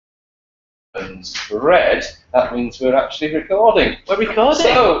means red, that means we're actually recording. We're recording.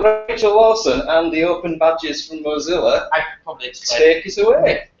 So, Rachel Lawson and the OpenBadges from Mozilla, I could probably explain. Take us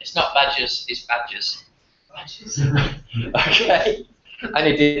away. It's not badges, it's badges. Badges. Okay. I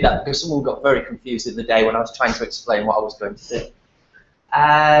only did that because someone got very confused in the day when I was trying to explain what I was going to do.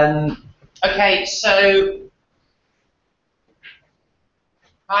 Okay, so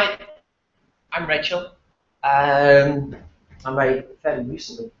hi, I'm Rachel. I'm a fairly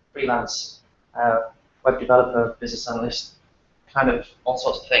recently freelance web developer, business analyst, kind of all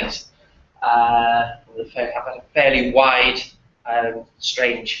sorts of things. I've had a fairly wide,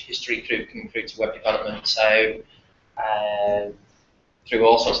 strange history coming through to web development. So through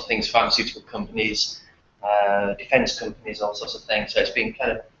all sorts of things, pharmaceutical companies, defense companies, all sorts of things. So it's been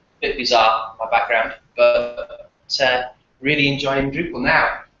kind of a bit bizarre, my background, but really enjoying Drupal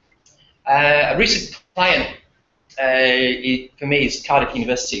now. A recent client for me is Cardiff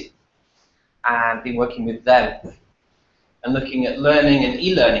University, and I've been working with them and looking at learning and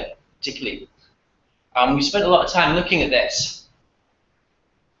e-learning particularly. We spent a lot of time looking at this,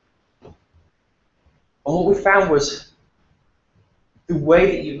 and what we found was the way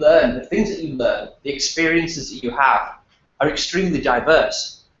that you learn, the things that you learn, the experiences that you have are extremely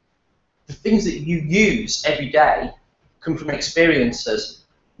diverse. The things that you use every day come from experiences,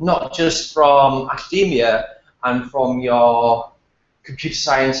 not just from academia and from your computer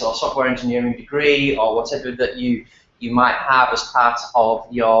science or software engineering degree or whatever that you might have as part of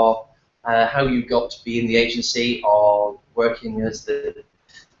your how you got to be in the agency or working as the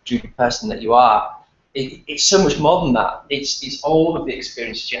Drupal person that you are. It's so much more than that. It's all of the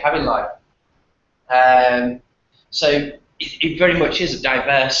experiences you have in life. So it very much is a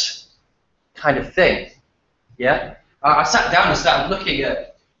diverse kind of thing. Yeah. I sat down and started looking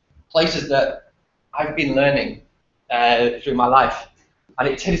at places that I've been learning through my life, and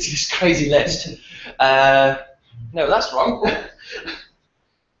it turned into this crazy list. No, that's wrong.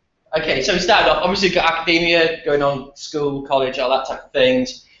 Okay, so we started off. Obviously, you've got academia, going on school, college, all that type of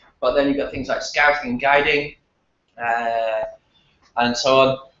things. But then you've got things like scouting and guiding, and so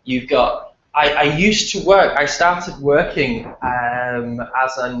on. You've got. I used to work. I started working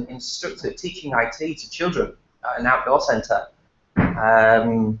as an instructor teaching IT to children at an outdoor centre.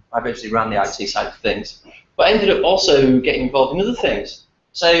 I eventually ran the IT side of things, but I ended up also getting involved in other things.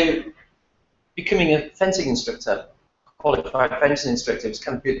 So, becoming a fencing instructor, qualified fencing instructor, was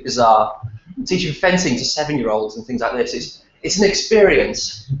kind of a bit bizarre. Teaching fencing to 7-year-olds and things like this. It's an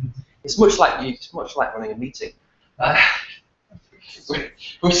experience. It's much like running a meeting.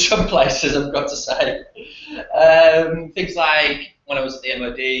 With some places, I've got to say. Things like when I was at the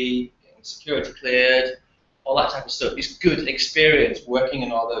MOD, getting security cleared, all that type of stuff. It's good experience working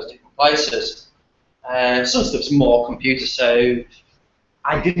in all those different places. Some stuff's more computer, so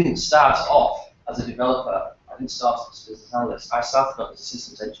I didn't start off as a developer. I didn't start off as a business analyst. I started off as a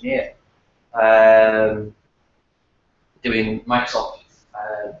systems engineer, doing Microsoft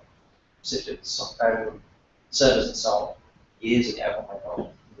systems, software, servers and so on, years ago,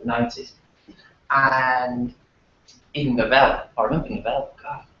 in the 90s. And in Novell, I remember Novell,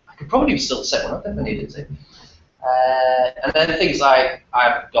 God, I could probably still set one up if I needed to. And then things like,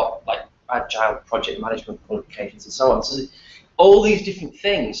 I've got like agile project management qualifications and so on. So all these different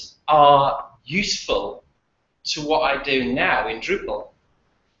things are useful to what I do now in Drupal.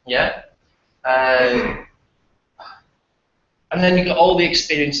 Yeah? And then you've got all the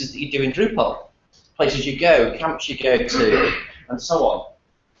experiences that you do in Drupal. Places you go, camps you go to, and so on.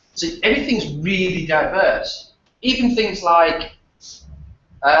 So everything's really diverse. Even things like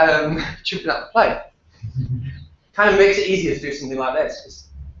jumping out the plane. Kind of makes it easier to do something like this, because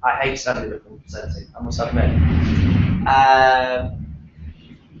I hate standing up and presenting, I must admit.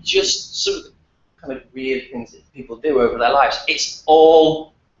 Just some of the kind of weird things that people do over their lives. It's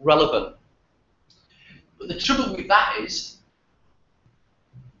all relevant. But the trouble with that is,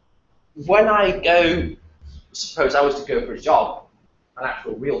 when I go, suppose I was to go for a job, an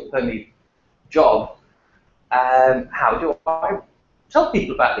actual real permanent job, how do I tell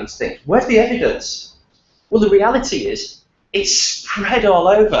people about these things? Where's the evidence? Well, the reality is, it's spread all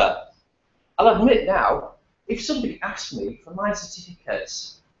over. I'll admit now, if somebody asked me for my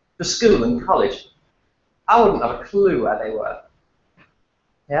certificates for school and college, I wouldn't have a clue where they were.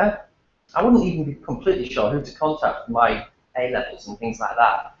 Yeah? I wouldn't even be completely sure who to contact for my A-levels and things like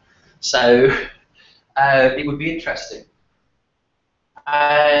that. So it would be interesting.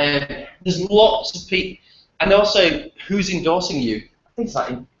 There's lots of people, and also who's endorsing you. Things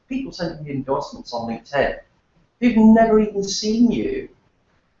like people sending you endorsements on LinkedIn who've never even seen you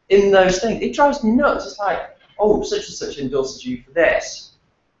in those things. It drives me nuts. It's like, oh, such and such endorses you for this.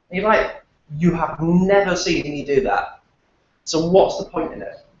 And you're like, You have never seen me do that. So what's the point in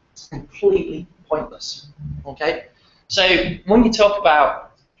it? It's completely pointless. Okay? So when you talk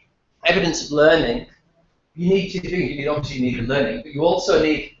about evidence of learning, you need two things. Obviously you need the learning, but you also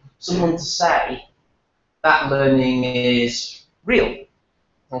need someone to say that learning is real.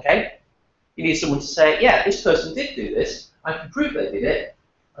 Okay? You need someone to say, yeah, this person did do this, I can prove they did it,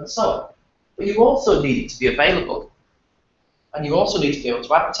 and so on. But you also need it to be available. And you also need to be able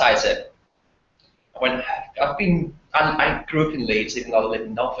to advertise it. I grew up in Leeds, even though I live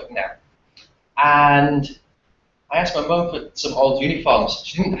in Norfolk now. And I asked my mum for some old uniforms.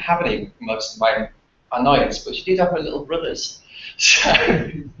 She didn't have any, most of my annoyance, but she did have her little brothers. So,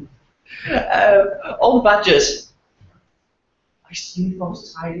 all the badges, I used to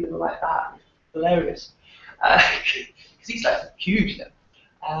uniforms tiny, they were like that. Hilarious. Because he's like huge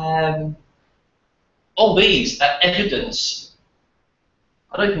now. All these are evidence.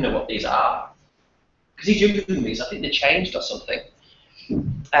 I don't even know what these are. Because he's younger than these, I think they changed or something.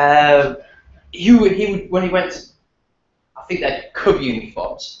 He would, when he went to, I think they're Cub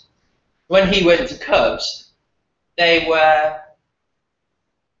uniforms. When he went to Cubs, they were,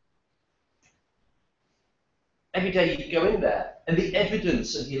 every day you'd go in there, and the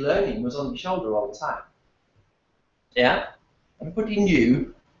evidence of your learning was on your shoulder all the time. Yeah? Everybody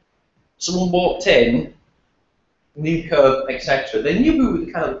knew, someone walked in, knew Cub, etc. They knew who were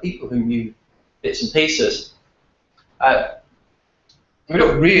the kind of people who knew bits and pieces. We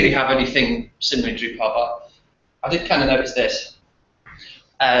don't really have anything similar in Drupal, but I did kind of notice this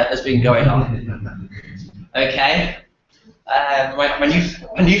has been going on. Okay?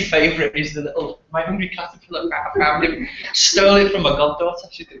 My new favourite is the little, my hungry caterpillar. I found him, stole it from my goddaughter.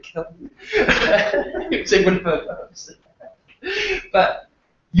 She could kill him. It was in one of her photos. But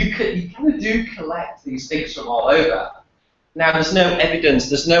you kind of do collect these things from all over. Now, there's no evidence,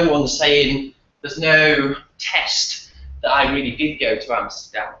 there's no one saying, there's no test that I really did go to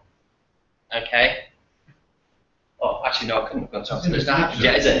Amsterdam. Okay? Oh, actually, no, I couldn't have gone to Amsterdam. It's not happened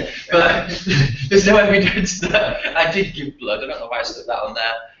yet, is it? But there's no evidence that I did give blood. I don't know why I stuck that on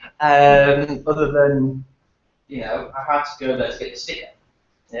there. Other than, you know, I had to go there to get the sticker.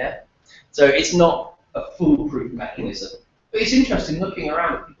 Yeah? So it's not a foolproof mechanism. But it's interesting looking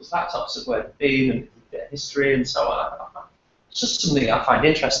around at people's laptops of where they've been and their history and so on. It's just something I find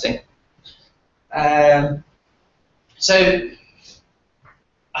interesting. So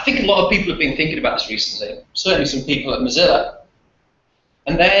I think a lot of people have been thinking about this recently, certainly some people at Mozilla,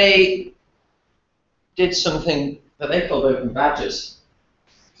 and they did something that they called OpenBadges.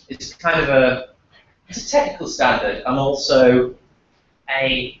 It's kind of it's a technical standard and also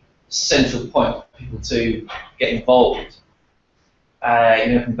a central point for people to get involved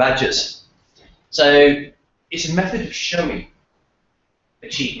in OpenBadges. So it's a method of showing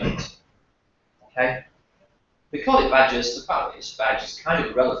achievement. Okay? We call it badges. The fact that it's badge is kind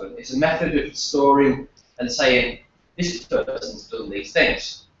of irrelevant. It's a method of storing and saying this person's done these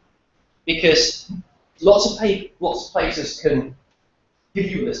things, because lots of places can give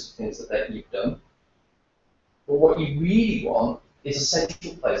you a list of things that you've done, but what you really want is a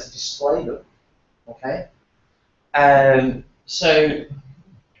central place to display them. Okay, so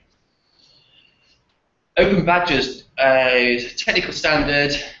OpenBadges is a technical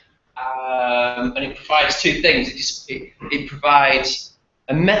standard. And it provides two things. It provides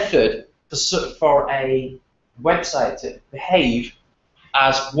a method for a website to behave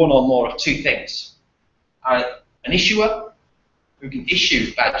as one or more of two things. An issuer who can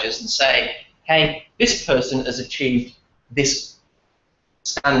issue badges and say, hey, this person has achieved this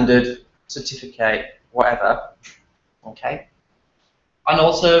standard, certificate, whatever, okay? And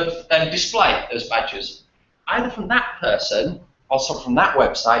also then display those badges, either from that person, also from that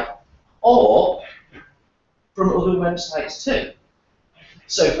website, or from other websites too.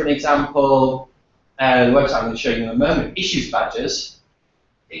 So for an example, the website I'm going to show you in a moment issues badges.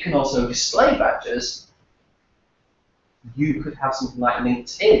 It can also display badges. You could have something like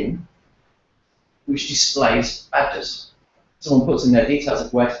LinkedIn, which displays badges. Someone puts in their details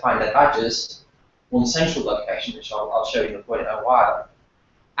of where to find their badges, one central location, which I'll show you in a while,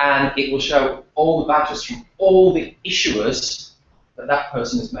 and it will show all the badges from all the issuers that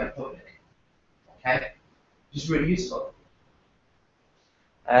person has made public. Okay, which is really useful.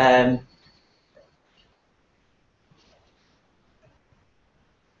 And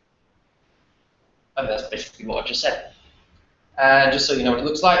that's basically what I just said. Just so you know what it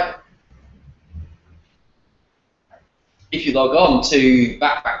looks like. If you log on to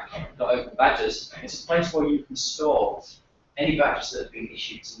backpack.openbadges, it's a place where you can store any badges that have been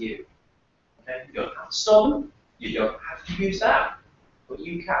issued to you. Okay? You don't have to store them, you don't have to use that, but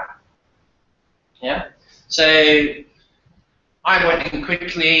you can. Yeah. So I went in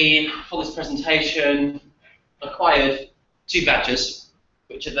quickly for this presentation, acquired 2 badges,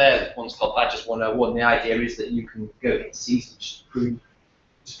 which are there. One's called Badges 101. The idea is that you can go get season to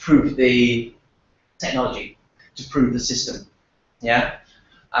prove the technology, to prove the system. Yeah.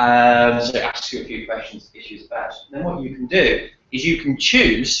 So it asks you a few questions, issues a badge. And then what you can do is you can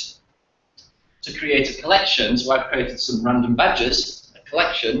choose to create a collection. So I've created some random badges, a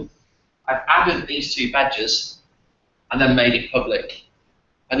collection. I've added these 2 badges and then made it public.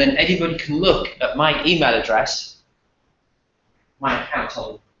 And then anybody can look at my email address, my account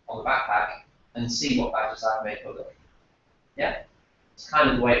on the backpack, and see what badges I've made public. Yeah? It's kind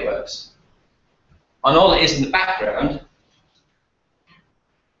of the way it works. And all it is in the background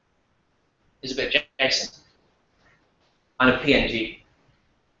is a bit of JSON and a PNG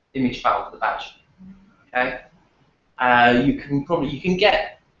image file for the badge. Okay?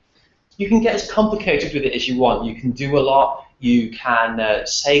 You can get as complicated with it as you want. You can do a lot. You can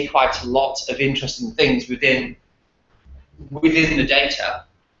say quite a lot of interesting things within the data.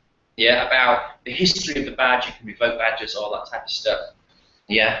 Yeah, about the history of the badge. You can revoke badges, all that type of stuff.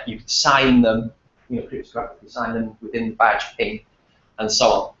 Yeah, you can sign them. Cryptographically sign them within the badge pin, and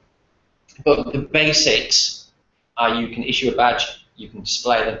so on. But the basics are you can issue a badge, you can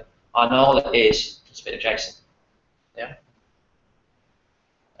display them, and all it is a bit of JSON. Yeah.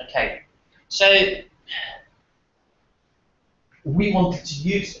 Okay. So we wanted to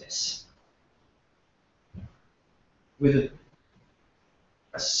use this with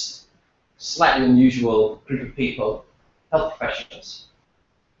a slightly unusual group of people, health professionals,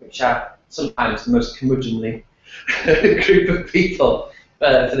 which are sometimes the most curmudgeonly group of people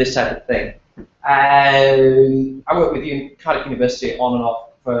for this type of thing. I worked with Cardiff University on and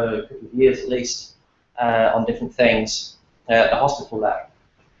off for a couple of years at least on different things at the hospital there.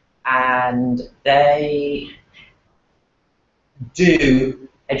 And they do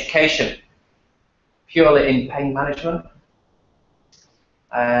education purely in pain management.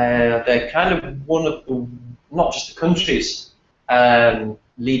 They're kind of one of the, not just the country's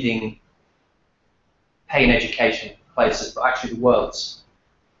leading pain education places, but actually the world's.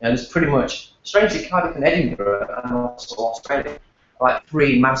 There's pretty much, strangely, Cardiff and Edinburgh and also Australia are like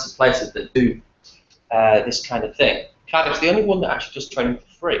 3 massive places that do this kind of thing. Cardiff's the only one that actually does training for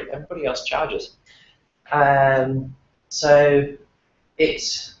free. Everybody else charges. So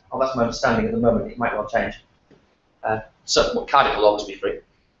it's, well, that's my understanding at the moment. It might well change. So Cardiff will always be free.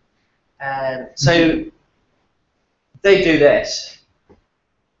 So they do this,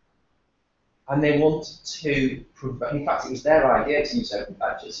 and they want to provide, in fact it was their idea to use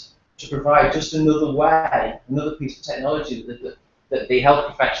OpenBadges, to provide just another way, another piece of technology that the health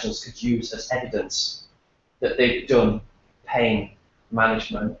professionals could use as evidence that they've done pain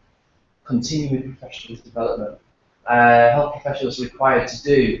management, continuing professional development. Health professionals are required to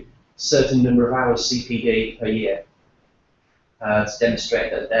do a certain number of hours CPD per year to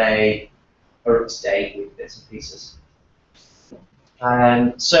demonstrate that they are up to date with bits and pieces.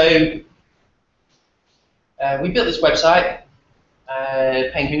 So we built this website,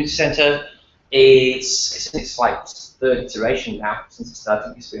 Pain Community Centre. It's in its like 3rd iteration now since it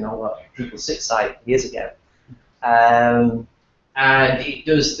started. It used to be an old Drupal 6 site years ago. And it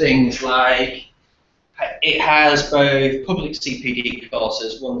does things like, it has both public CPD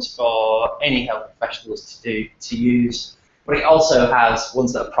courses, ones for any health professionals to use, but it also has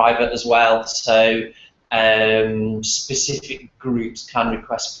ones that are private as well. So specific groups can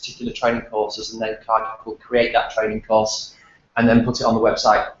request particular training courses, and then Cardiff will create that training course and then put it on the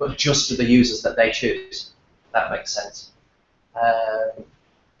website, but just for the users that they choose. That makes sense.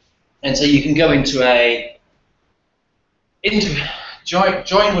 And so you can go into join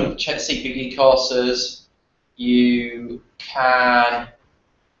one of the CPD courses. You can,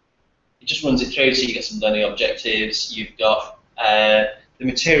 it just runs it through, so you get some learning objectives. You've got the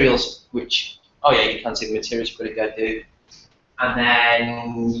materials, which, oh yeah, you can see the materials you've got to go do. And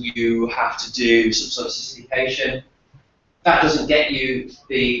then you have to do some sort of certification. That doesn't get you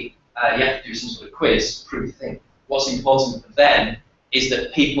the, you have to do some sort of quiz, proof thing. What's important for them is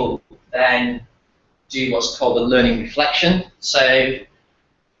that people then do what's called a learning reflection. So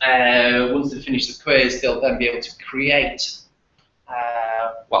once they finish the quiz, they'll then be able to create,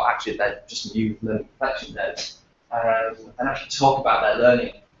 well actually they're just new learning reflection notes, and actually talk about their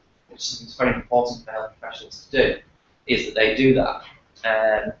learning, which is something that's very important for health professionals to do, is that they do that.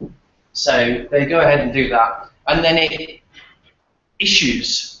 So they go ahead and do that, and then it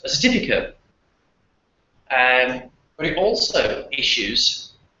issues a certificate. But it also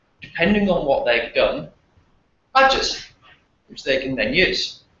issues, depending on what they've done, badges, which they can then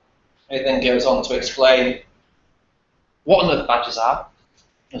use. It then goes on to explain what on earth badges are.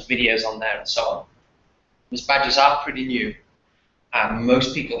 There's videos on there and so on. These badges are pretty new, and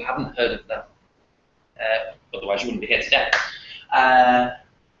most people haven't heard of them. Otherwise, you wouldn't be here today.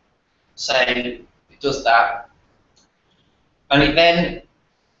 So it does that, and it then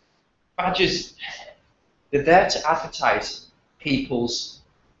badges. They're there to advertise people's.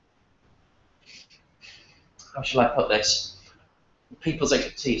 How shall I put this? People's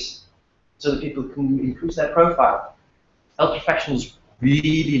expertise, so that people can improve their profile. Health professionals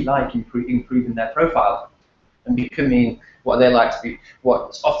really like improving their profile and becoming what they like to be,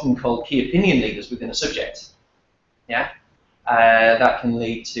 what's often called key opinion leaders within a subject. Yeah, that can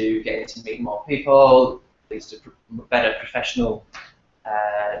lead to getting to meet more people, leads to better professional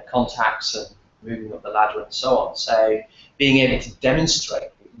contacts and moving up the ladder and so on. So being able to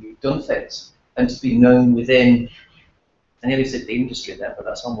demonstrate that you've done things and to be known within, I nearly said the industry there, but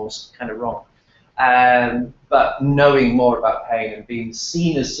that's almost kind of wrong. But knowing more about pain and being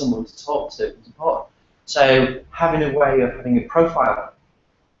seen as someone to talk to is important. So having a way of having a profile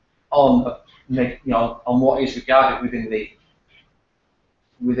on, on what is regarded within the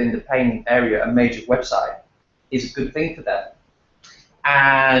pain area, a major website, is a good thing for them.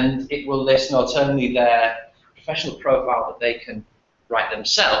 And it will list not only their professional profile that they can write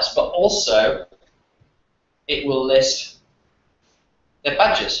themselves, but also it will list their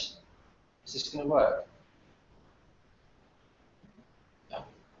badges. Is this going to work? No.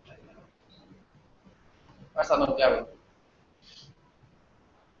 Why's that not going?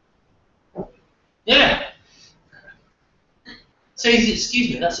 Yeah. So, excuse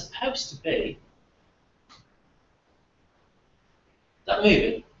me, that's supposed to be. Is that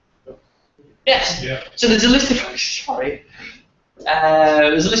moving? Yes. Yeah. So there's a list of sorry.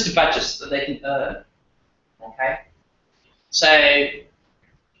 There's a list of badges that they can earn. Okay. So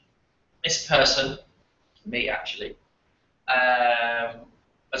this person, me actually,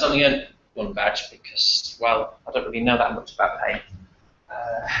 has only earned one badge because, well, I don't really know that much about pain.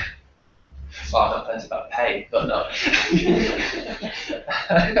 Well, I know plenty about pain, but no.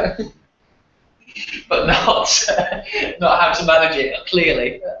 But not how to manage it,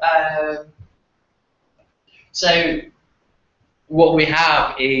 clearly. So what we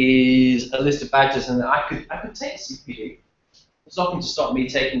have is a list of badges, and I could take CPD. It's not going to stop me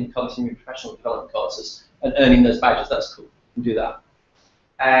taking continuing professional development courses and earning those badges. That's cool. You can do that.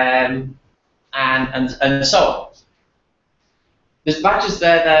 And so on. There's badges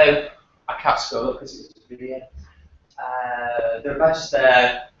there though. I can't scroll up because it's a video. There are badges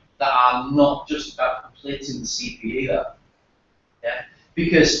there that are not just about completing the CPD though. Yeah?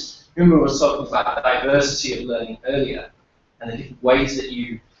 Because remember I was talking about the diversity of learning earlier and the different ways that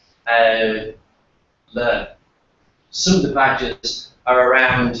you learn. Some of the badges are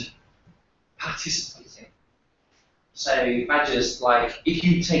around participating. So badges like if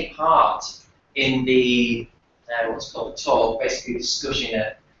you take part in the what's called a talk, basically discussion.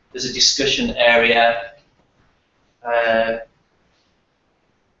 There's a discussion area. I'll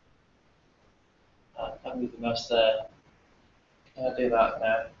move the mouse there. I'll do that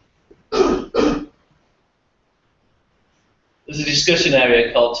now. There's a discussion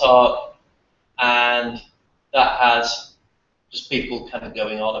area called talk, and that has just people kind of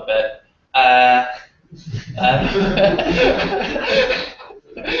going on a bit.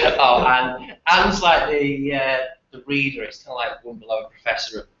 Oh, and Anne's like the reader. It's kind of like one below a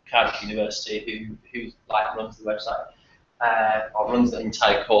professor at Cardiff University who like runs the website or runs the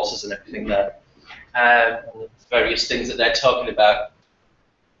entire courses and everything there. And the various things that they're talking about.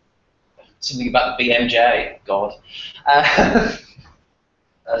 Something about the BMJ, God. As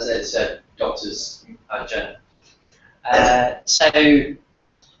it said, doctors journal. So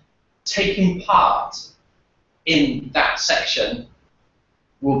taking part in that section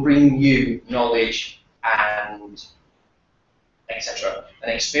will bring you knowledge and etc.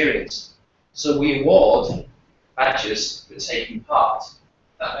 and experience. So we award badges for taking part.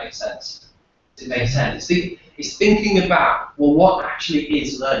 If that makes sense. Does it make sense? It's thinking about, well, what actually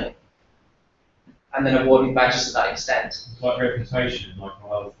is learning, and then awarding badges to that extent. It's like reputation, like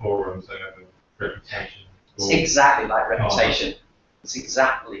on other forums, they have a reputation. It's exactly like reputation. It's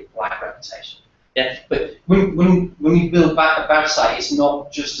exactly like reputation. Yeah, but when you build back a badge site, it's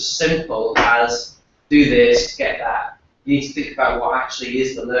not just as simple as do this, get that. You need to think about what actually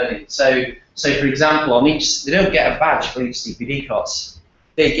is the learning. So for example, on each, they don't get a badge for each CPD course.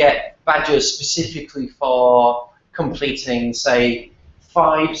 They get badges specifically for completing, say,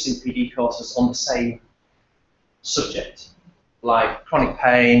 5 CPD courses on the same subject, like chronic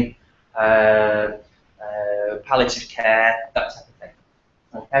pain, palliative care, that type of thing.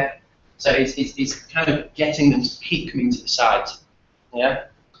 Okay. So it's kind of getting them to keep coming to the site. Yeah.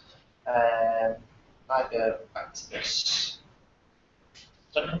 I go back to this.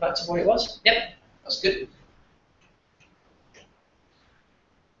 Don't come back to where it was. Yep, that's good.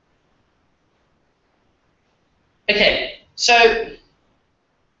 Okay, so I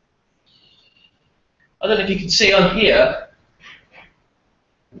don't know if you can see on here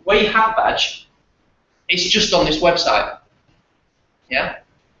where you have a badge. It's just on this website. Yeah.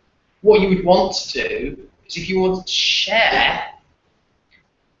 What you would want to do is if you want to share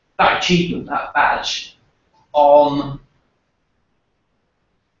that achievement, that badge, on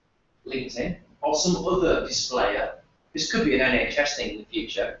LinkedIn or some other displayer. This could be an NHS thing in the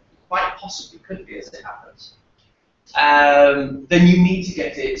future. Quite possibly could be, as it happens. Then you need to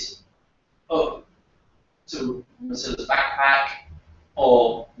get it up to Mozilla's backpack,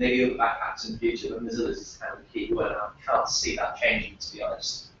 or maybe other backpacks in the future, but Mozilla's is kind of the key word. I can't see that changing, to be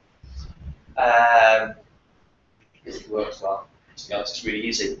honest. Because it works well. To be honest, it's really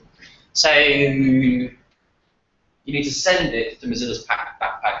easy. So you need to send it to Mozilla's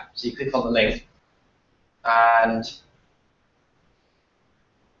backpack. So you click on the link, and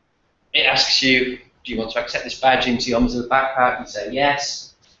it asks you, do you want to accept this badge into your Mozilla backpack? You say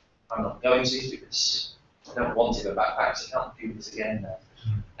yes. I'm not going to because I don't want it in a backpack, so I can't do this again now.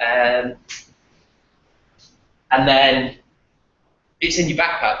 And then it's in your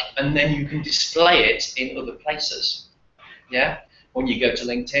backpack, and then you can display it in other places. Yeah. When you go to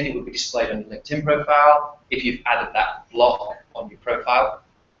LinkedIn, it will be displayed on your LinkedIn profile. If you've added that block on your profile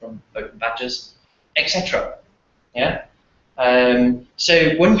from OpenBadges, etc. Yeah.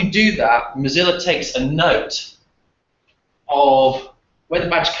 So when you do that, Mozilla takes a note of where the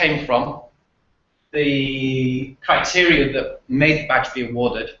badge came from, the criteria that made the badge be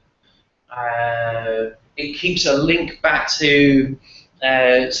awarded. It keeps a link back to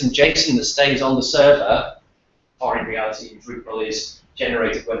some JSON that stays on the server, or in reality, Drupal is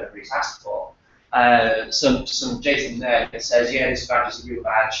generated whenever it's asked for. Some JSON there that says, yeah, this badge is a real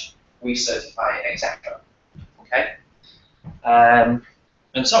badge, we certify it, etc. Okay?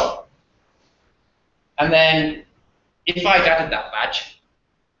 And so on. And then, if I'd added that badge,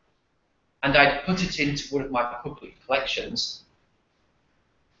 and I'd put it into one of my public collections,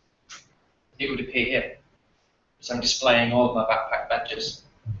 it would appear here. So I'm displaying all of my backpack badges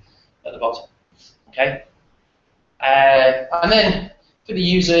at the bottom. Okay? And then, for the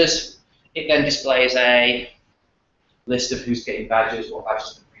users, it then displays a list of who's getting badges, what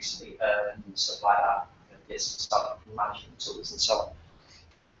badges have been recently earned, and stuff like that. It's stuff management tools and so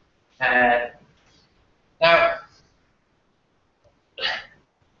on. Now,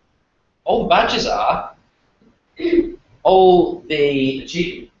 all the badges are all the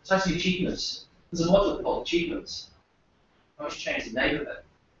achievements. It's actually achievements. There's a module called achievements. I want to change the name of it.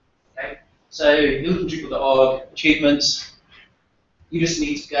 Okay? So, you look at Drupal.org, achievements. You just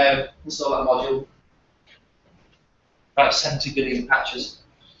need to go install that module. About 70 billion patches.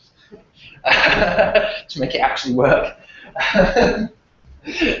 To make it actually work. And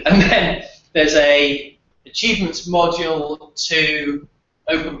then there's a achievements module to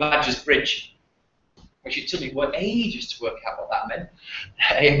OpenBadges bridge, which it took me ages to work out what that meant.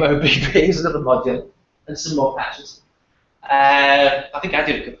 AMOBB is another module, and some more patches. I think I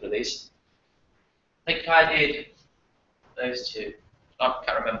did a couple of these. I think I did those two. I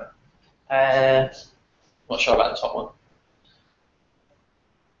can't remember. Not sure about the top one.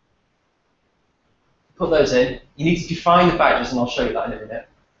 Put those in. You need to define the badges, and I'll show you that in a minute.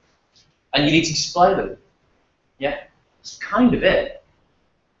 And you need to display them. Yeah, that's kind of it.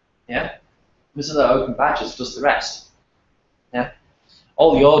 Yeah, Mozilla OpenBadges does the rest. Yeah,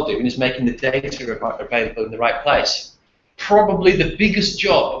 all you're doing is making the data available in the right place. Probably the biggest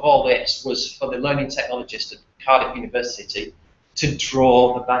job of all this was for the learning technologist at Cardiff University to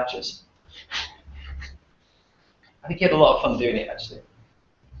draw the badges. I think he had a lot of fun doing it, actually.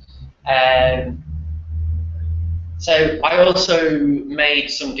 So I also made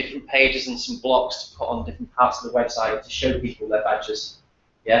some different pages and some blocks to put on different parts of the website to show people their badges.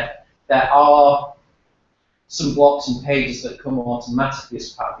 Yeah, there are some blocks and pages that come automatically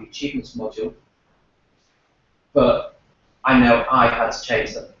as part of the achievements module, but I know I had to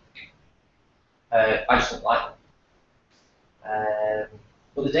change them. I just don't like them.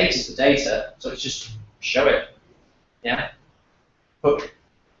 But the data is the data, so it's just show it. Yeah, but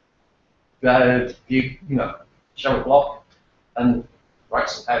you know. Show a block and write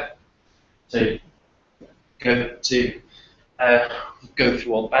some code to go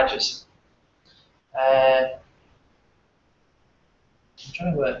through all the badges. I'm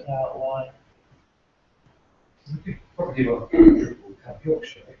trying to work out why. We could probably do a DrupalCamp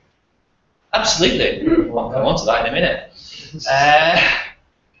Yorkshire. Absolutely. I'll come on to that in a minute.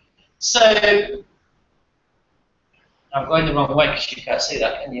 So, I'm going the wrong way because you can't see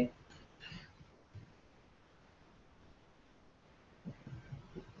that, can you?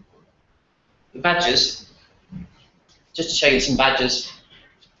 The badges, just to show you some badges,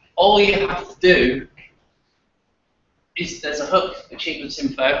 all you have to do is there's a hook, achievements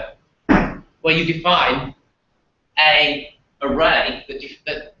info, where you define an array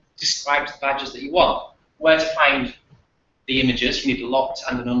that describes the badges that you want, where to find the images. You need a locked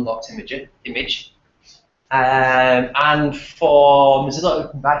and an unlocked image. And for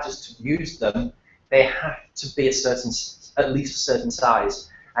Mozilla OpenBadges to use them, they have to be at least a certain size,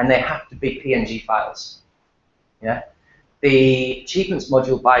 and they have to be PNG files. Yeah. The achievements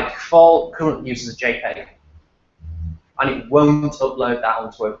module by default currently uses a JPEG, and it won't upload that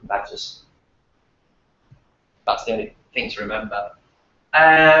onto OpenBadges. That's the only thing to remember.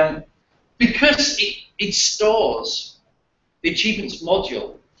 Because it stores, the achievements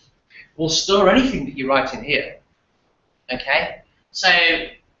module will store anything that you write in here. Okay? So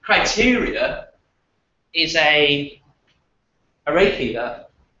criteria is a array key that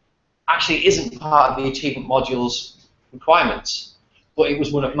actually isn't part of the achievement module's requirements, but it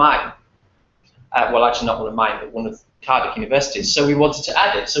was one of mine. Well, actually not one of mine, but one of Cardiff University's. So we wanted to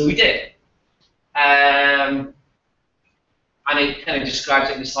add it, so we did. And it kind of describes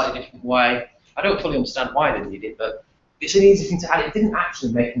it in a slightly different way. I don't fully understand why they did it, but it's an easy thing to add. It didn't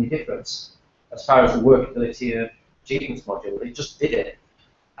actually make any difference as far as the workability of achievements module. It just did it.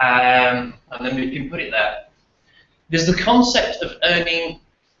 And then we can put it there. There's the concept of earning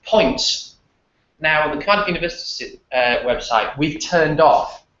points. Now, on the Cardiff University website, we've turned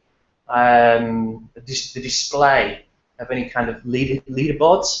off the display of any kind of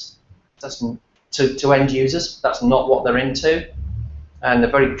leaderboards to end users. That's not what they're into. And they're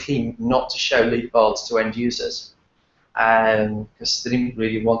very keen not to show leaderboards to end users. Because they didn't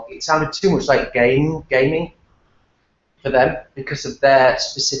really want, it sounded too much like gaming for them because of their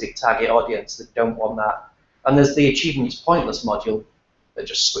specific target audience that don't want that. And there's the achievements pointless module that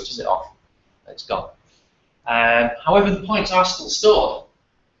just switches it off. It's gone. However, the points are still stored,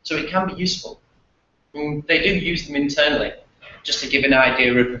 so it can be useful. And they do use them internally, just to give an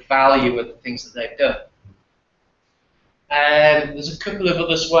idea of the value of the things that they've done. There's a couple of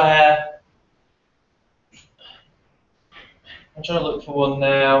others where I'm trying to look for one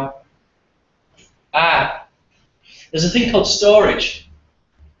now. There's a thing called storage.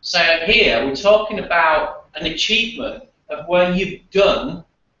 So here we're talking about an achievement of where you've done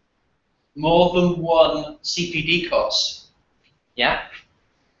more than one CPD course. Yeah.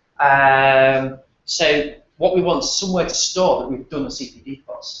 So what we want is somewhere to store that we've done a CPD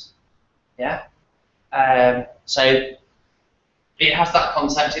course. Yeah. So it has that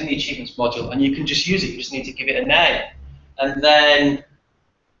concept in the achievements module, and you can just use it. You just need to give it a name. And then,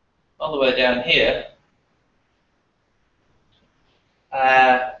 all the way down here,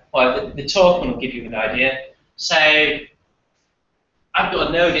 well, the token will give you an idea. So, I've got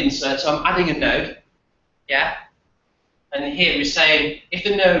a node insert, so I'm adding a node, yeah? And here we're saying, if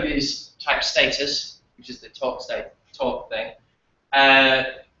the node is type status, which is the talk thing,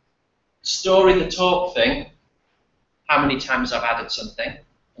 store in the talk thing how many times I've added something,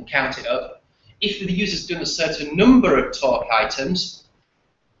 and count it up. If the user's done a certain number of talk items,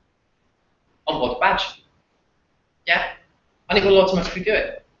 onboard badge. Yeah? And it will automatically do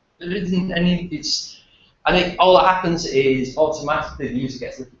it. There isn't any, I think all that happens is automatically the user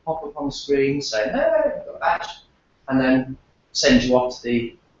gets a little pop-up on the screen saying, hey, I've got a badge, and then sends you off to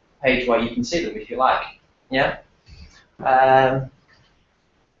the page where you can see them if you like. Yeah?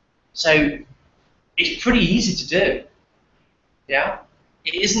 So it's pretty easy to do. Yeah?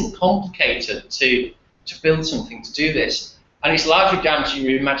 It isn't complicated to build something to do this, and it's largely down to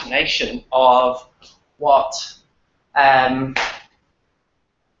your imagination of what, how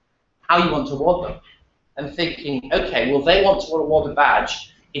you want to award them, and thinking, okay, well they want to award a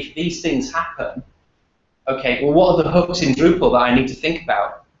badge if these things happen. Okay, well what are the hooks in Drupal that I need to think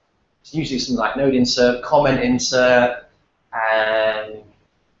about? It's usually something like node insert, comment insert,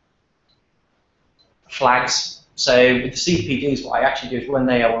 flags. So with the CPDs, what I actually do is when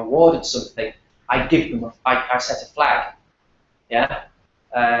they are awarded something, I give them, I set a flag, yeah,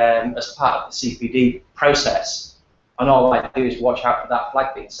 as part of the CPD process, and all I do is watch out for that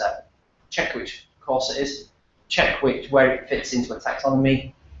flag being set, check which course it is, check where it fits into a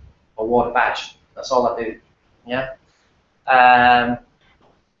taxonomy, award a badge. That's all I do, yeah.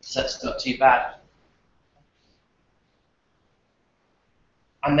 So that's not too bad.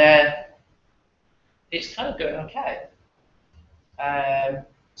 And then it's kind of going okay.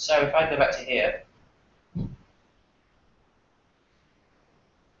 So if I go back to here,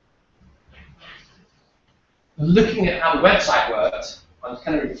 looking at how the website worked, I was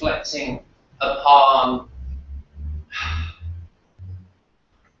kind of reflecting upon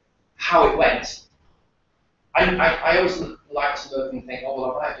how it went. I always like to look and think, oh,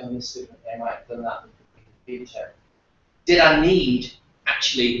 well, I might have done this differently, I might have done that in the future. Did I need,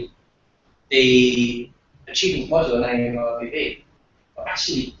 actually, the achievement module in AMOPB? Well,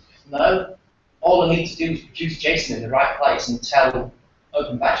 actually, no. All I need to do is produce JSON in the right place and tell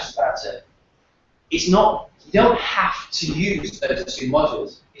OpenBadges about it. It's not, you don't have to use those two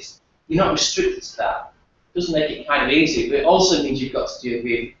modules. You're not restricted to that. It doesn't make it kind of easy, but it also means you've got to deal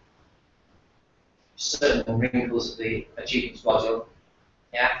with certain wrinkles of the achievements module,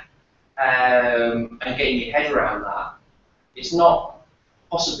 yeah, and getting your head around that. It's not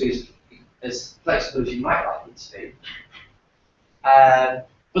possibly as flexible as you might like it to be, but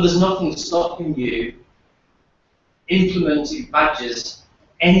there's nothing stopping you implementing badges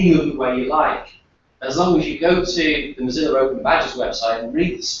any other way you like, as long as you go to the Mozilla OpenBadges website and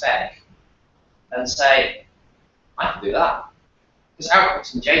read the spec and say, I can do that. Because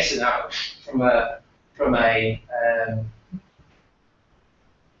outputting JSON out from a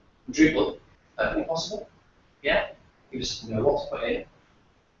Drupal, that would be possible. Yeah, you just know what to put in,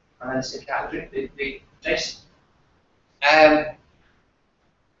 and then stick out the JSON.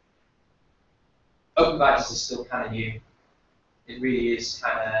 OpenBadges is still kind of new. It really is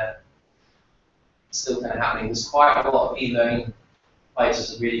still kind of happening. There's quite a lot of e-learning places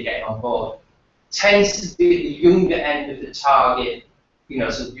that are really getting on board. Tends to be the younger end of the target, you know,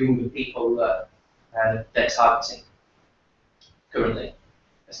 sort of younger people that they're targeting currently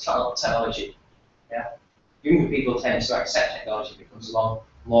as technology. Yeah, younger people tend to accept technology that comes along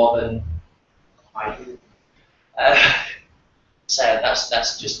more than I do. So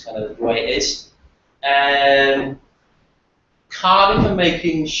that's just kind of the way it is. Cardiff are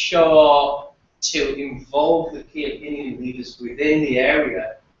making sure to involve the key opinion leaders within the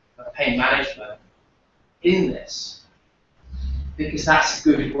area of pain management in this, because that's a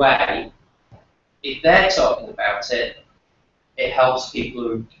good way. If they're talking about it, it helps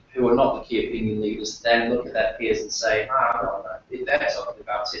people who are not the key opinion leaders then look at their peers and say, no. If they're talking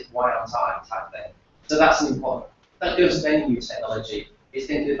about it, why not I, type thing. So that's an important. That goes with any new technology. Is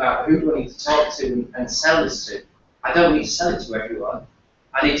thinking about who do I need to talk to and sell this to. I don't need to sell it to everyone.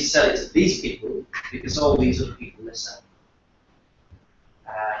 I need to sell it to these people because all these other people listen.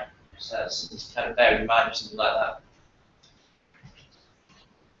 So it's kind of bear in mind or something like that.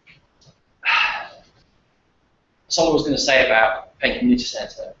 That's all I was going to say about Pain Community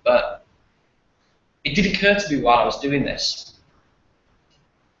Centre, but it did occur to me while I was doing this.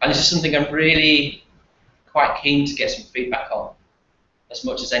 And this is something I'm really quite keen to get some feedback on, as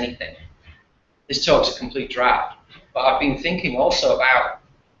much as anything. This talk's a complete draft, but I've been thinking also about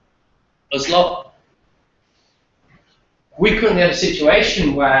us lot. We currently have a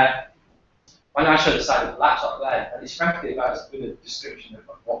situation where, when I showed the side of the laptop there, and it's frankly about as good a description of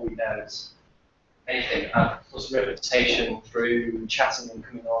what we know as anything, plus reputation through chatting and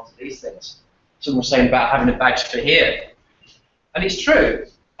coming on to these things. Someone was saying about having a badge for here, and it's true.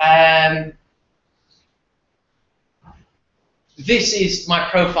 This is my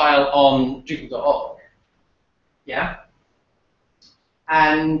profile on Drupal.org, yeah?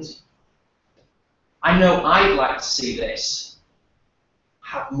 And I know I'd like to see this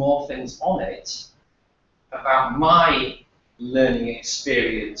have more things on it about my learning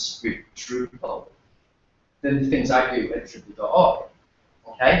experience with Drupal than the things I do at Drupal.org,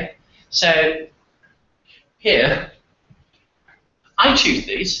 okay? So here, I choose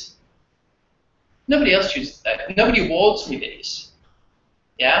these. Nobody else chooses that. Nobody awards me these.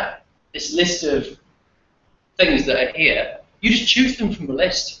 Yeah? This list of things that are here. You just choose them from the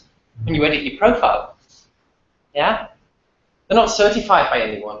list when you edit your profile. Yeah? They're not certified by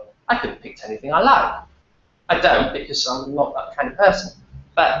anyone. I could have picked anything I like. I don't because I'm not that kind of person.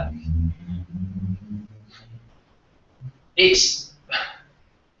 But it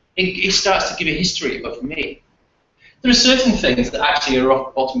starts to give a history of me. There are certain things that actually are off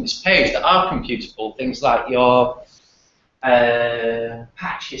the bottom of this page that are computable, things like your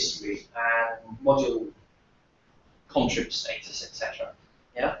patch history and module contrib status, etc.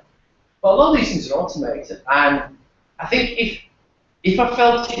 Yeah? But a lot of these things are automated, and I think if I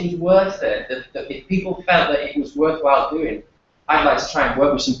felt it was worth it, that if people felt that it was worthwhile doing, I'd like to try and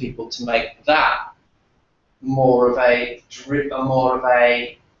work with some people to make that more of a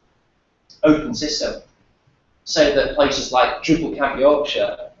open system. So that places like DrupalCamp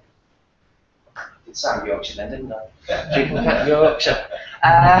Yorkshire, It sounded Yorkshire then, didn't I? DrupalCamp Yorkshire.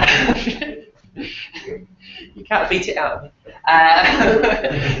 You can't beat it out of me.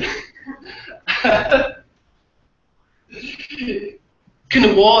 Can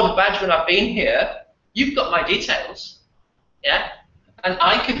award a badge when I've been here. You've got my details, yeah, and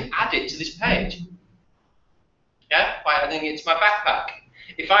I can add it to this page, yeah, by adding it to my backpack.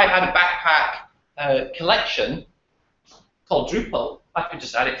 If I had a backpack collection called Drupal, I could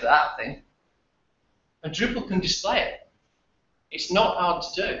just add it to that thing, and Drupal can display it. It's not hard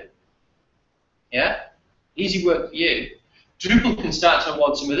to do, yeah, easy work for you. Drupal can start to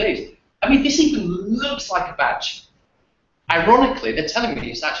award some of these. I mean, this even looks like a badge. Ironically, they're telling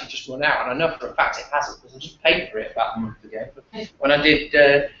me it's actually just run out, and I know for a fact it hasn't because I just paid for it about a month ago when I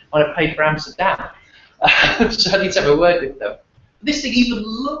paid for Amsterdam. So I need to have a word with them. This thing even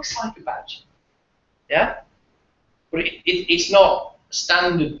looks like a badge, yeah, but it's not a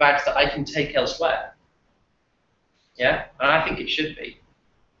standard badge that I can take elsewhere, yeah, and I think it should be.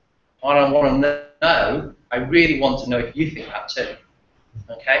 And I want to know. I really want to know if you think that too.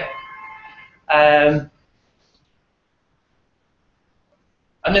 Okay.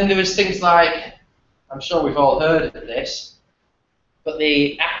 And then there was things like, I'm sure we've all heard of this, but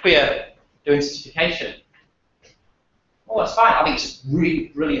the Acquia doing certification. Well, that's fine. I think it's a really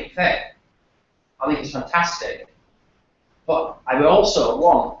brilliant thing. I think it's fantastic. But I would also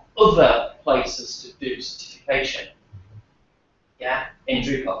want other places to do certification, yeah, in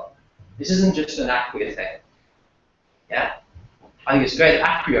Drupal. This isn't just an Acquia thing, yeah. I think it's great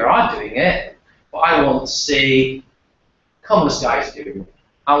that Acquia are doing it, but I want to see Commerce guys doing it.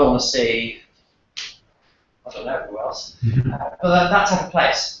 I want to see, I don't know who else, but that type of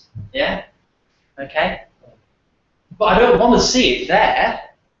place, yeah, okay. But I don't want to see it there.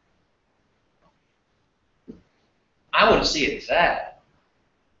 I want to see it there,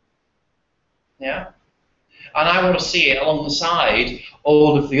 yeah. And I want to see it alongside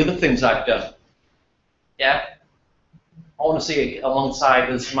all of the other things I've done, yeah. I want to see it alongside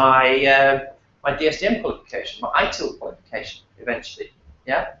as my my DSDM qualification, my ITIL qualification, eventually.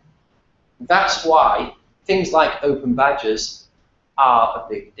 Yeah, that's why things like OpenBadges are a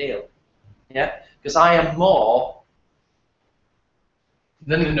big deal. Yeah, because I am more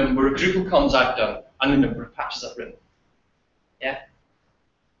than the number of DrupalCons I've done and the number of patches I've written. Yeah,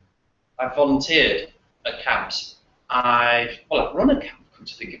 I've volunteered at camps. I've run a camp. Come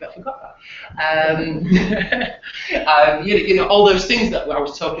to think of it, I forgot that. You know, all those things that I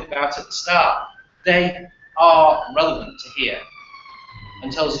was talking about at the start, they are relevant to here.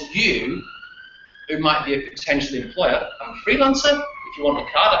 And tells you, who might be a potential employer, I'm a freelancer, if you want a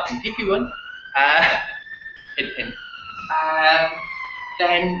card I can give you one, hint, hint.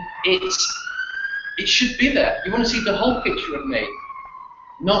 Then it should be there. You want to see the whole picture of me,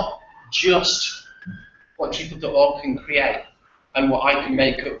 not just what Drupal.org can create and what I can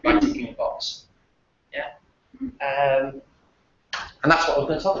make up by ticking a box. Yeah, and that's what we're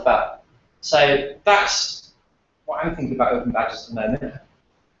going to talk about. So that's what I'm thinking about OpenBadges at the moment.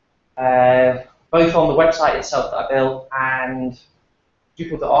 Both on the website itself that I built and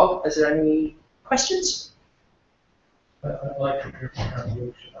Drupal.org. Is there any questions? I'd like to DrupalCamp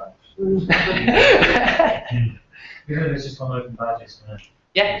Yorkshire. You know, there's just on OpenBadges.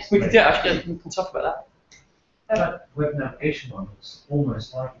 Yeah, we can do it. Actually, we can talk about that. That web navigation one looks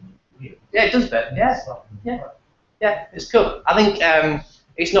almost like real. Yeah, it does a bit. Yeah, it's cool. I think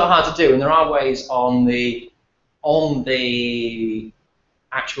it's not hard to do, and there are ways on the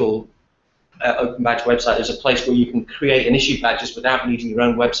actual OpenBadge website. There's a place where you can create and issue badges without needing your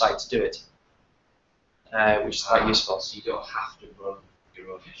own website to do it, which is quite useful. So you don't have to run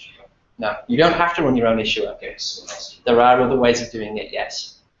your own issue. No, you don't have to run your own issue. Okay, there are other ways of doing it.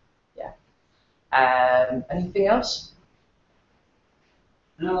 Yes. Yeah. Anything else?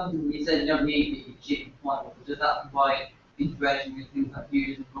 Another thing you said you don't need the cheap one, but does that provide integration with things like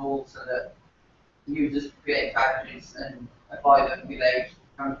users and roles so that users create packages and apply them with a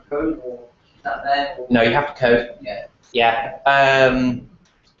kind of code, or is that there? Or No, you have to code. Yeah. Yeah.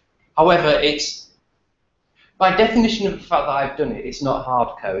 However, it's by definition of the fact that I've done it, it's not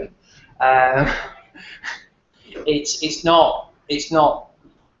hard code. It's not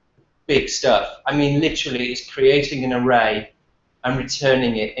big stuff. I mean, literally, it's creating an array and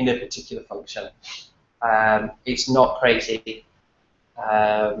returning it in a particular function. It's not crazy.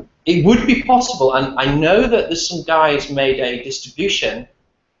 It would be possible, and I know that there's some guys made a distribution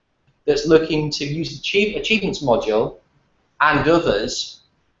that's looking to use the achievements module and others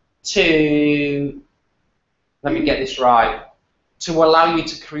to, let me get this right, to allow you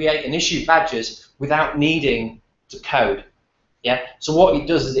to create and issue badges without needing to code. Yeah. So what it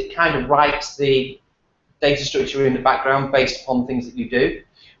does is it kind of writes the data structure in the background based upon things that you do,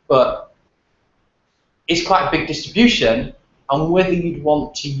 but it's quite a big distribution, and whether you'd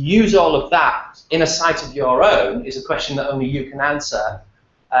want to use all of that in a site of your own is a question that only you can answer.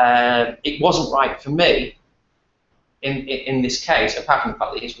 It wasn't right for me in this case, apart from the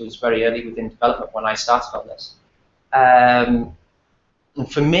fact that it was very early within development when I started on this. And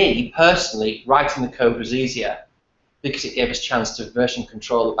for me, personally, writing the code was easier because it gave us a chance to version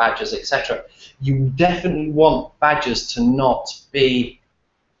control the badges, etc. You definitely want badges to not be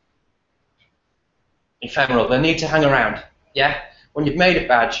ephemeral. They need to hang around. Yeah. When you've made a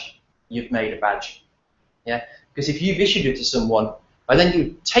badge, you've made a badge. Yeah. Because if you've issued it to someone, and then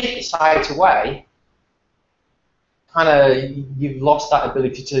you take the site away, kind of you've lost that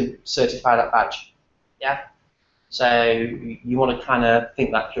ability to certify that badge. Yeah. So you want to kind of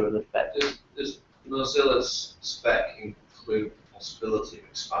think that through a little bit. Does Mozilla's spec include the possibility of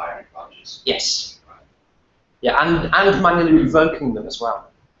expiring badges? Yes. Yeah, and manually revoking them as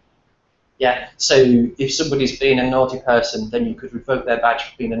well. Yeah. So if somebody's been a naughty person, then you could revoke their badge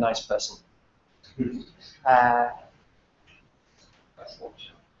for being a nice person. That's what.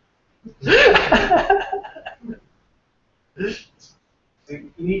 So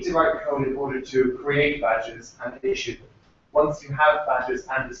you need to write code in order to create badges and issue them. Once you have badges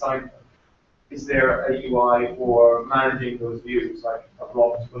and assign them, is there a UI for managing those views, like a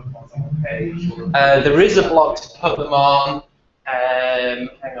block to put them on some page? Or There is a block to put them on. Hang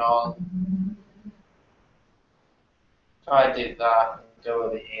on. If I did that, go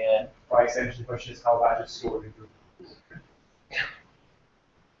over here. by essentially the question is how badges stored in Drupal.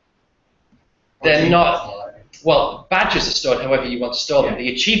 They're not. Well, badges are stored however you want to store them.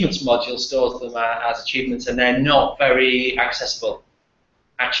 The achievements module stores them as achievements, and they're not very accessible.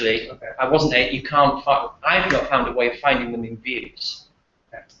 Actually, you can't. I've not found a way of finding them in views,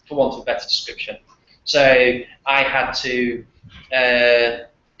 for want of a better description. So I had to.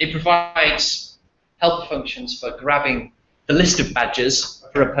 It provides helper functions for grabbing the list of badges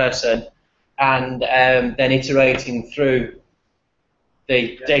for a person, and then iterating through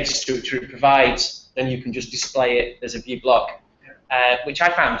the data structure it provides. Then you can just display it as a view block, which I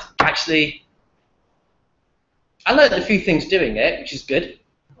found actually. I learned a few things doing it, which is good.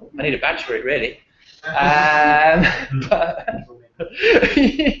 I need a badge for it, really. But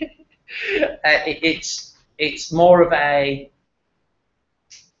it's more of a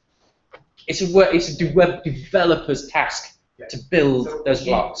it's a web developer's task to build those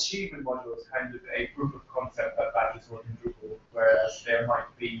blocks. The achievement module is kind of a proof of concept that badges work in Drupal, whereas there might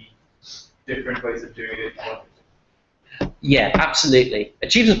be different ways of doing it. Yeah, absolutely.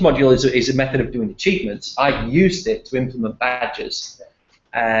 Achievements module is a method of doing achievements. I've used it to implement badges.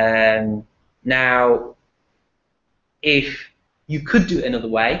 Now, if you could do it another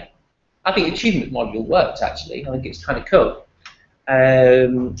way, I think achievement module works actually. I think it's kind of cool.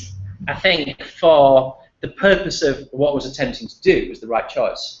 I think for the purpose of what I was attempting to do was the right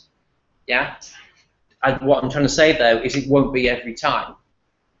choice. Yeah. And what I'm trying to say though is it won't be every time.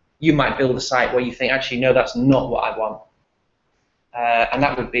 You might build a site where you think, actually, no, that's not what I want. And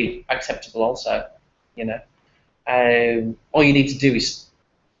that would be acceptable also, you know. All you need to do is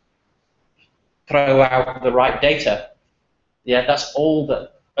throw out the right data. Yeah, that's all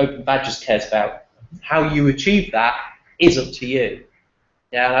that OpenBadges cares about. How you achieve that is up to you.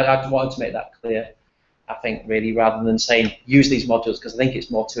 Yeah, and I wanted to make that clear, I think, really, rather than saying use these modules, because I think it's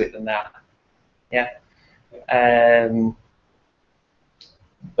more to it than that. Yeah.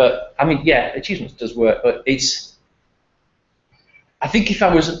 But I mean, yeah, achievements does work, but it's. I think if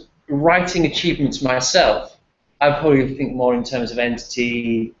I was writing achievements myself, I'd probably think more in terms of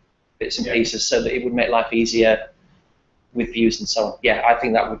entity bits and pieces, so that it would make life easier with views and so on. Yeah, I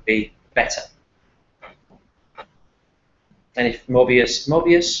think that would be better. And if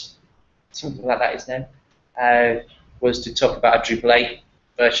Mobius, something like that is now, was to talk about a Drupal 8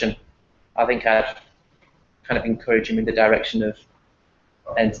 version, I think I'd kind of encourage him in the direction of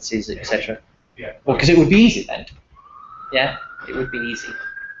entities, etc. Yeah. Well, because it would be easy then. Yeah, it would be easy.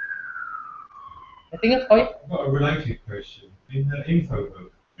 Anything else for you? I've got a related question. In the info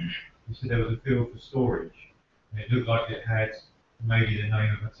book, you said there was a field for storage, and it looked like it had maybe the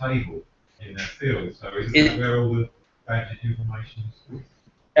name of a table in that field. So is that where all the badge information is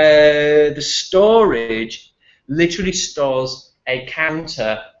stored? The storage literally stores a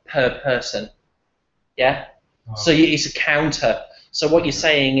counter per person. Yeah? Oh. So it's a counter. So what you're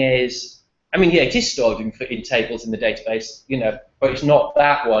saying is, I mean, yeah, it is stored in tables in the database, you know, but it's not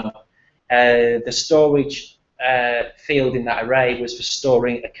that one. The storage field in that array was for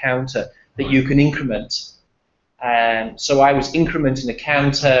storing a counter that you can increment. So I was incrementing a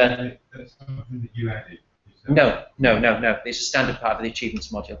counter. That's something that you added. itself? No. It's a standard part of the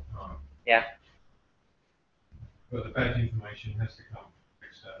achievements module. Right. Yeah. But the badge information has to come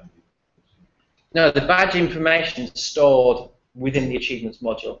externally. No, the badge information is stored within the achievements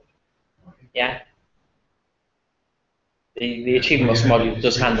module. Yeah. The achievements module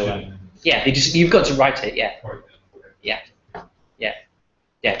does handle that. Yeah, you've got to write it. Yeah.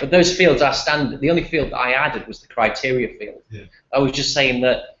 Yeah, but those fields are standard. The only field that I added was the criteria field. Yeah. I was just saying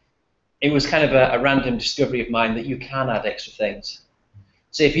that it was kind of a random discovery of mine that you can add extra things.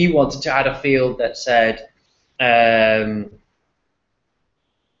 So if you wanted to add a field that said,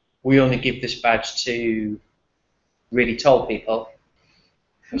 we only give this badge to really tall people,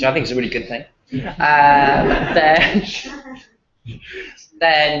 which I think is a really good thing,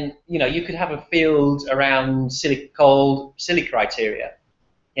 then you could have a field around called silly criteria.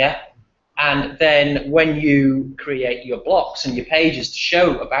 Yeah, and then when you create your blocks and your pages to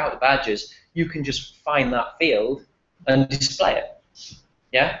show about the badges, you can just find that field and display it.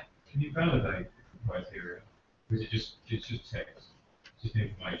 Yeah. Can you validate the criteria? Or is it's just text? It's just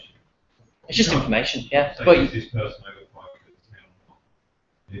information. It's just information. Yeah. Say, But is this person over 5 foot 10 or not?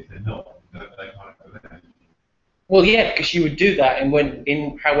 If they're not, they might go there. well, yeah, because you would do that,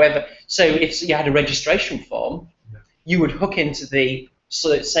 and however, so if you had a registration form, you would hook into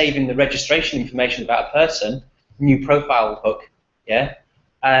so it's saving the registration information about a person, new profile hook, yeah,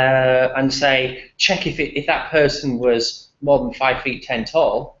 and say check if that person was more than 5 feet 10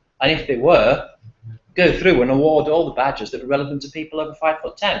 tall, and if they were, go through and award all the badges that are relevant to people over 5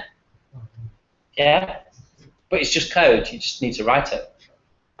 foot 10. Yeah, but it's just code. You just need to write it.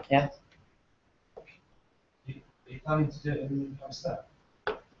 Yeah. Are you planning to do it in one step?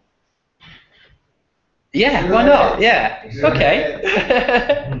 Yeah, why not? Yeah,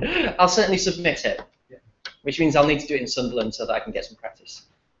 okay. I'll certainly submit it, which means I'll need to do it in Sunderland so that I can get some practice.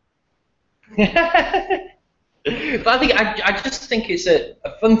 But I just think it's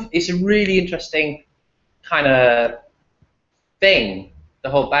it's a really interesting kind of thing, the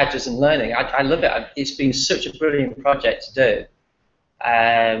whole badges and learning. I love it. It's been such a brilliant project to do.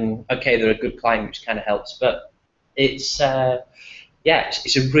 Okay, they're a good client, which kind of helps, but it's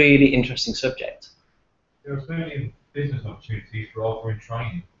it's a really interesting subject. There are plenty of business opportunities for offering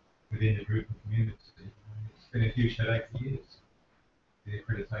training within the Drupal community. It's been a huge headache for years, the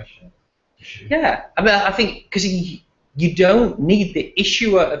accreditation issue. Yeah, I mean, I think because you don't need the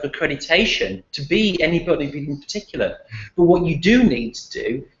issuer of accreditation to be anybody in particular, but what you do need to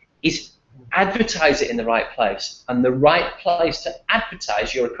do is advertise it in the right place, and the right place to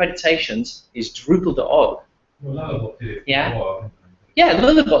advertise your accreditations is Drupal.org. Well, Lullabot did it Yeah. for a while, didn't they? Yeah,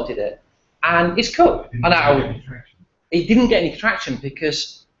 Lullabot did it, and it's cool. It didn't get any traction. It didn't get any traction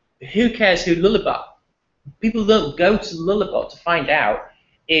because who cares who Lullabot? People don't go to Lullabot to find out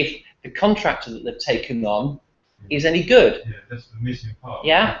if the contractor that they've taken on is any good. Yeah, that's the missing part.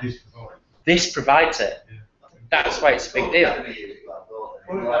 Yeah. This provides. This provides it. Yeah. That's why it's a big deal.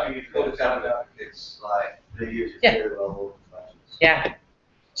 It's like they use it Yeah. very well. Yeah.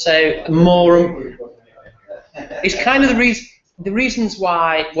 So more. It's kind of the reasons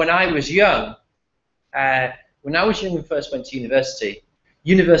why when I was young, and first went to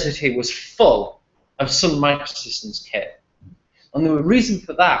university was full of Sun Microsystems kit, and the reason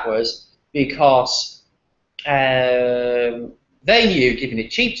for that was because they knew giving it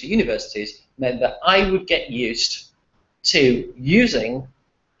cheap to universities meant that I would get used to using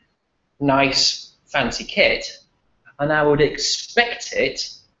nice fancy kit, and I would expect it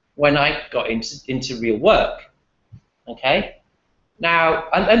when I got into real work. Okay, now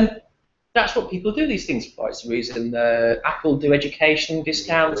and that's what people do these things for. It's the reason Apple do education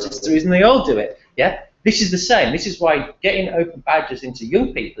discounts. It's the reason they all do it. Yeah, this is the same. This is why getting OpenBadges into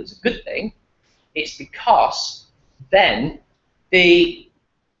young people is a good thing. It's because then they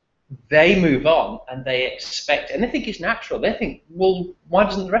move on and they expect, and they think it's natural. They think, well, why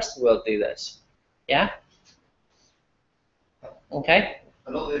doesn't the rest of the world do this? Yeah. Okay.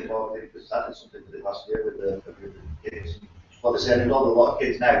 Another thing about it, because that is something that they last year with the kids. What they're saying, a lot of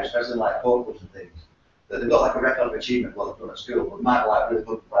kids now, especially like corporals and things, that they've got like a record of achievement what they've done at school, but they might like really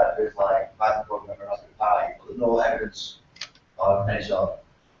good with like Python programming or Raspberry Pi, but there's no evidence of any sort of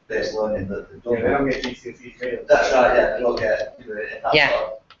based learning that they've done. Yeah, they don't get GCSE failed. That's right, yeah, they don't get that Yeah.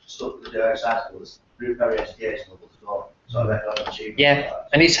 sort of stuff that they do outside school. It's very educational, but there's no sort of record of achievement. Yeah,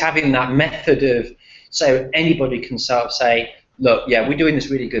 and it's having that method of, so anybody can sort of say, look, yeah, we're doing this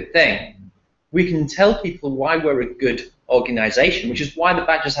really good thing. We can tell people why we're a good organisation, which is why the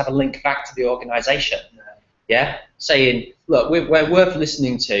badges have a link back to the organisation. Yeah, saying, look, we're worth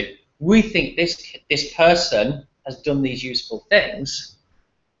listening to. We think this person has done these useful things.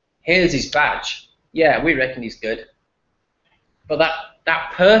 Here's his badge. yeah, we reckon he's good. But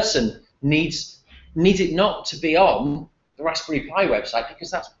that person needs it not to be on the Raspberry Pi website, because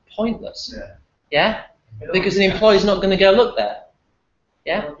that's pointless. Yeah. Yeah? Because an employee's not going to go look there.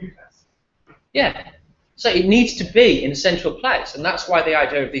 Yeah? Yeah. So it needs to be in a central place, and that's why the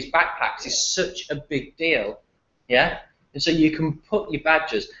idea of these backpacks is such a big deal. Yeah? And so you can put your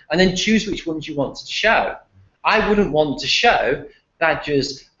badges and then choose which ones you want to show. I wouldn't want to show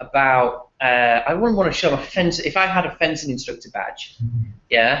badges about, I wouldn't want to show a fence, if I had a fencing instructor badge,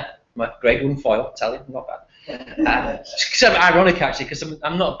 yeah, my great wooden foil, tell you, not bad. It's ironic actually, because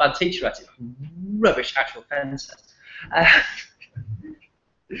I'm not a bad teacher at it, rubbish actual fencer.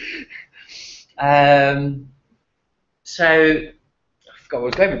 So, I forgot where I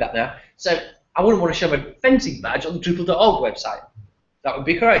was going with that now. So, I wouldn't want to show my fencing badge on the Drupal.org website. That would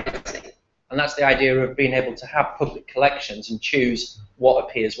be crazy. And that's the idea of being able to have public collections and choose what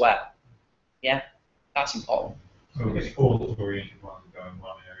appears where. Yeah, that's important. Well, it's sports-oriented ones go in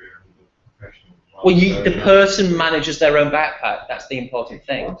one area and the professional ones. Well, the person manages their own backpack. That's the important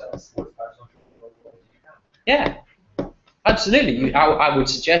thing. Yeah, absolutely. I would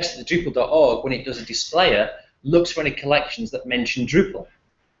suggest that the Drupal.org, when it does a displayer, looks for any collections that mention Drupal.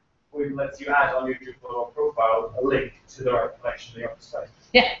 Or even lets you add on your Drupal profile a link to the right collection in your site.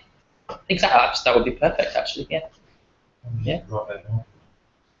 Yeah, exactly. That would be perfect, actually. Yeah. Yeah. Well,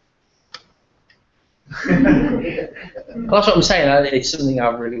 that's what I'm saying. It's something I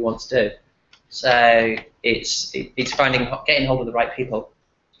really want to do. So it's getting hold of the right people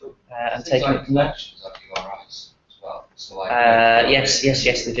and taking it from there. So like, yes, they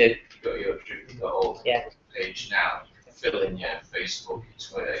do. You've got your Drupal.org page now. You can fill in your Facebook, your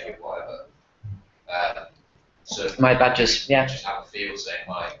Twitter, your whatever. So my badges, yeah. Just have a field saying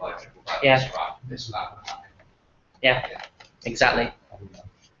my Drupal badges, Yeah. right, this, that. Yeah, exactly.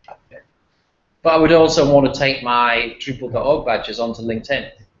 But I would also want to take my Drupal.org badges onto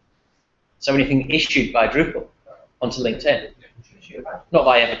LinkedIn. So anything issued by Drupal onto LinkedIn. Not that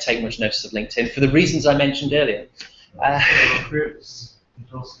I ever take much notice of LinkedIn, for the reasons I mentioned earlier. Endorsing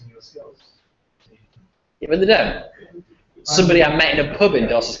your skills. Yeah, but they don't. Somebody I met in a pub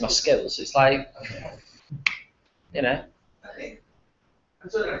endorses my skills. It's like, you know. I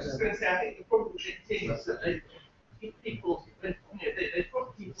was just going to say, I think the problem with LinkedIn is that they people, they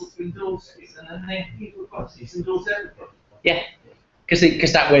put people to endorse it, and then people to endorse everybody. Yeah,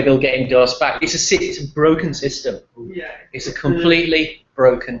 because that way they'll get endorsed back. It's a broken system. Yeah. It's a completely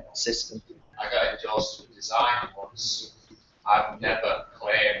broken system. I got endorsed with design once. I've never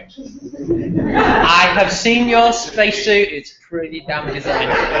claimed. I have seen your spacesuit. It's pretty damn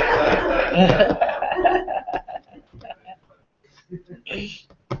designed.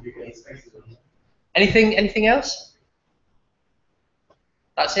 Anything else?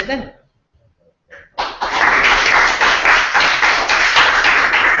 That's it then.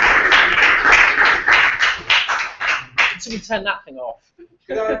 Can someone turn that thing off?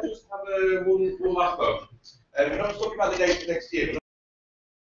 Could I just have one last vote? We're not talking about the date for next year.